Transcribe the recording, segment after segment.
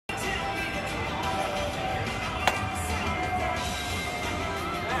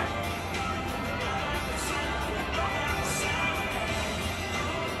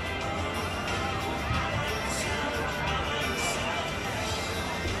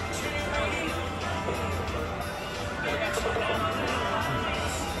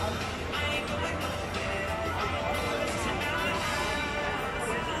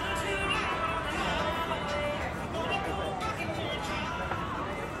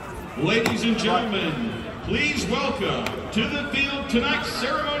Ladies and gentlemen, please welcome to the field tonight's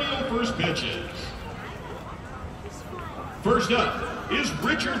ceremonial first pitches. First up is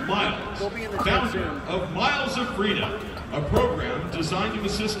Richard Miles, founder of Miles of Freedom, a program designed to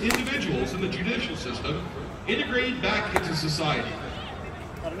assist individuals in the judicial system integrate back into society.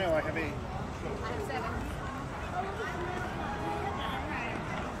 I don't know, I have 8. I have 7.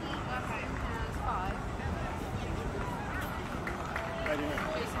 I do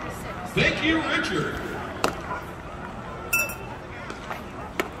not. Thank you, Richard.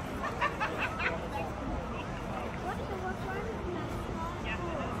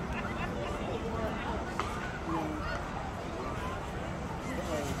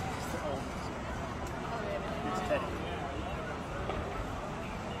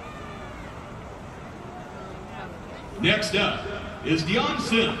 Next up is Dion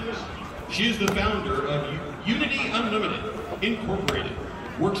Sims. She is the founder of Unity Unlimited, Incorporated.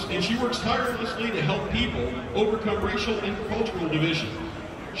 She works tirelessly to help people overcome racial and cultural division.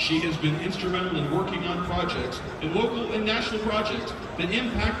 She has been instrumental in working on projects and local and national projects that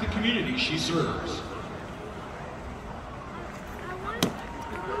impact the community she serves.